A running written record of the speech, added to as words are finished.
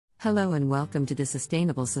Hello and welcome to the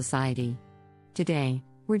Sustainable Society. Today,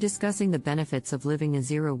 we're discussing the benefits of living a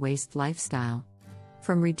zero-waste lifestyle.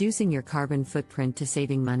 From reducing your carbon footprint to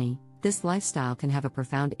saving money, this lifestyle can have a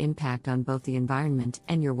profound impact on both the environment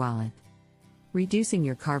and your wallet. Reducing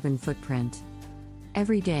your carbon footprint.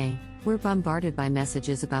 Every day, we're bombarded by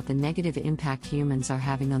messages about the negative impact humans are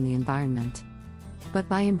having on the environment. But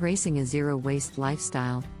by embracing a zero-waste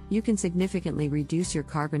lifestyle, you can significantly reduce your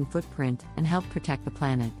carbon footprint and help protect the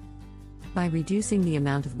planet. By reducing the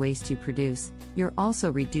amount of waste you produce, you're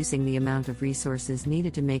also reducing the amount of resources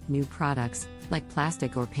needed to make new products, like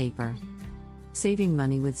plastic or paper. Saving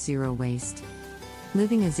money with zero waste.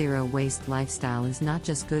 Living a zero-waste lifestyle is not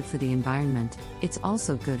just good for the environment, it's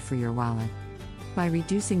also good for your wallet. By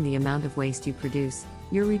reducing the amount of waste you produce,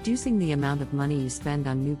 you're reducing the amount of money you spend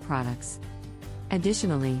on new products.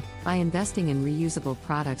 Additionally, by investing in reusable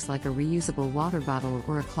products like a reusable water bottle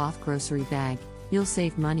or a cloth grocery bag, you'll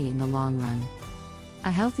save money in the long run.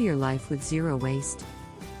 A healthier life with zero waste.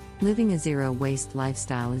 Living a zero-waste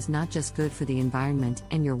lifestyle is not just good for the environment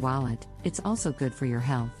and your wallet, it's also good for your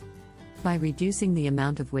health. By reducing the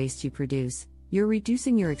amount of waste you produce, you're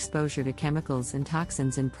reducing your exposure to chemicals and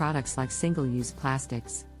toxins in products like single-use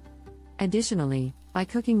plastics. Additionally, by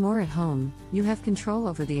cooking more at home, you have control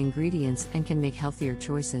over the ingredients and can make healthier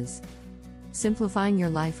choices. Simplifying your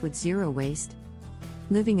life with zero waste.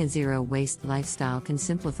 Living a zero-waste lifestyle can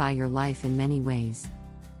simplify your life in many ways.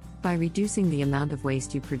 By reducing the amount of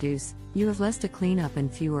waste you produce, you have less to clean up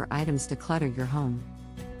and fewer items to clutter your home.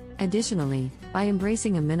 Additionally, by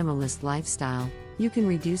embracing a minimalist lifestyle, you can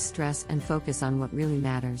reduce stress and focus on what really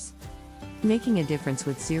matters. Making a difference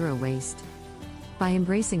with zero waste. By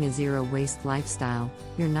embracing a zero-waste lifestyle,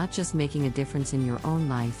 you're not just making a difference in your own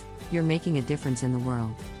life, you're making a difference in the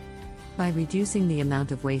world. By reducing the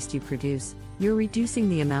amount of waste you produce, you're reducing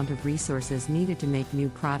the amount of resources needed to make new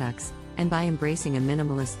products, and by embracing a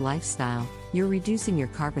minimalist lifestyle, you're reducing your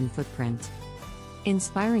carbon footprint.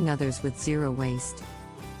 Inspiring others with zero waste.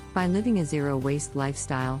 By living a zero-waste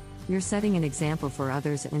lifestyle, you're setting an example for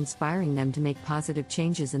others and inspiring them to make positive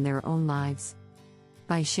changes in their own lives.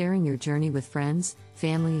 By sharing your journey with friends,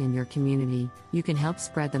 family, and your community, you can help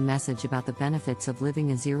spread the message about the benefits of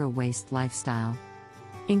living a zero-waste lifestyle.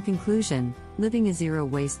 In conclusion, living a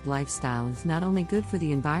zero-waste lifestyle is not only good for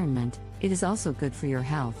the environment, it is also good for your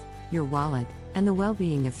health, your wallet, and the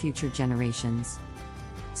well-being of future generations.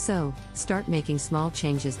 So, start making small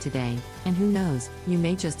changes today, and who knows, you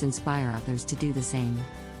may just inspire others to do the same.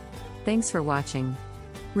 Thanks for watching.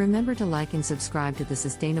 Remember to like and subscribe to the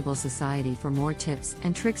Sustainable Society for more tips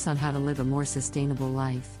and tricks on how to live a more sustainable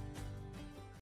life.